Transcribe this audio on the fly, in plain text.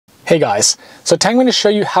Hey guys, so today I'm going to show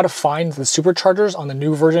you how to find the superchargers on the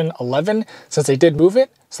new version 11 since they did move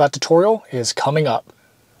it, so that tutorial is coming up.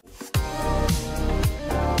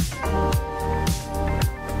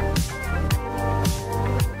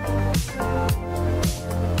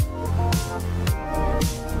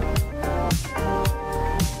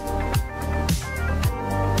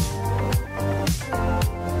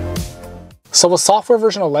 So with software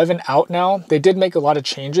version 11 out now, they did make a lot of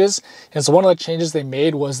changes. And so one of the changes they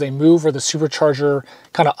made was they moved where the supercharger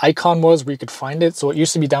kind of icon was where you could find it. So it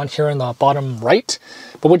used to be down here in the bottom right.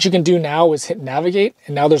 But what you can do now is hit navigate,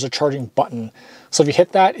 and now there's a charging button. So if you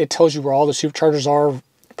hit that, it tells you where all the superchargers are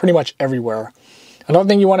pretty much everywhere. Another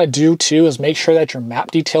thing you want to do too is make sure that your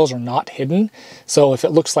map details are not hidden. So if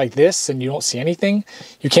it looks like this and you don't see anything,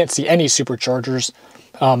 you can't see any superchargers.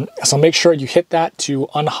 So make sure you hit that to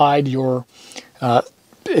unhide your,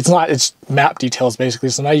 it's map details basically.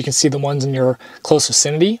 So now you can see the ones in your close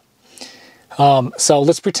vicinity. So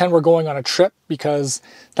let's pretend we're going on a trip, because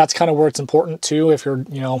that's kind of where it's important too. If you're,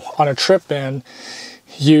 on a trip and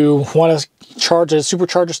you want to charge a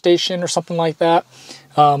supercharger station or something like that.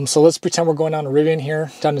 So let's pretend we're going down to Rivian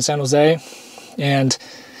here, down to San Jose. And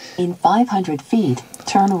in 500 feet,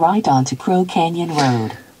 turn right onto Crow Canyon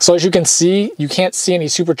Road. So as you can see, you can't see any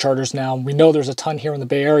superchargers now. We know there's a ton here in the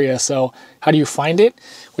Bay Area. So how do you find it?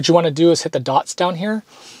 What you want to do is hit the dots down here,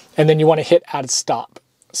 and then you want to hit add stop.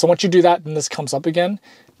 So once you do that, then this comes up again.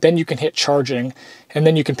 Then you can hit charging, and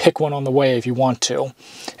then you can pick one on the way if you want to.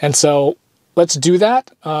 And so let's do that.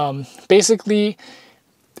 Basically,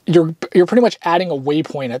 you're pretty much adding a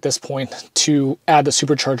waypoint at this point to add the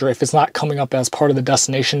supercharger if it's not coming up as part of the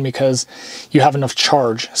destination because you have enough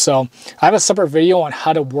charge. So I have a separate video on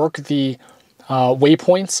how to work the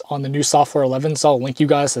waypoints on the new software 11, so I'll link you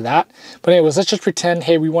guys to that. But anyways, let's just pretend,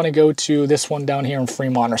 hey, we want to go to this one down here in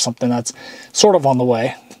Fremont or something that's sort of on the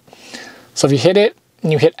way. So if you hit it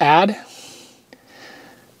and you hit add,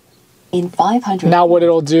 in 500 now what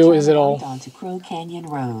it'll do is it'll onto Crow Canyon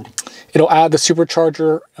Road. It'll add the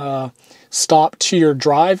supercharger stop to your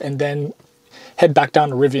drive and then head back down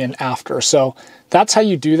to Rivian after. So that's how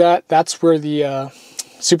you do that. That's where the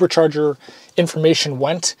supercharger information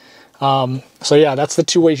went. So yeah, that's the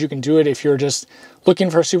two ways you can do it if you're just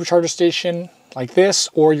looking for a supercharger station like this,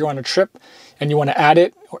 or you're on a trip and you want to add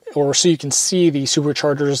it, or so you can see the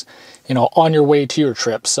superchargers, on your way to your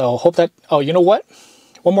trip. So hope that, oh, you know what?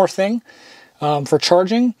 One more thing for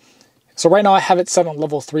charging. So right now I have it set on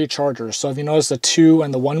level 3 chargers. So if you notice the 2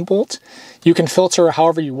 and the 1 volt, you can filter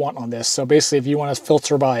however you want on this. So basically if you want to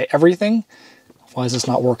filter by everything, why is this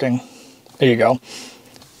not working? There you go.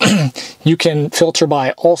 You can filter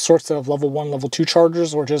by all sorts of level 1, level 2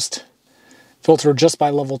 chargers, or just filter just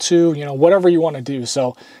by level 2, whatever you want to do.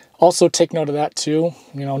 So also take note of that too.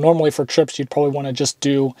 Normally for trips, you'd probably want to just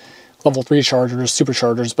do level 3 chargers,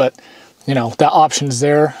 superchargers, but that option is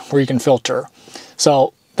there where you can filter.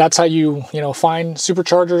 So that's how you, find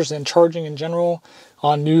superchargers and charging in general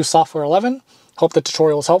on new software 11. Hope the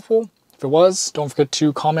tutorial was helpful. If it was, don't forget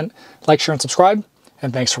to comment, like, share, and subscribe.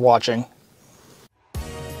 And thanks for watching.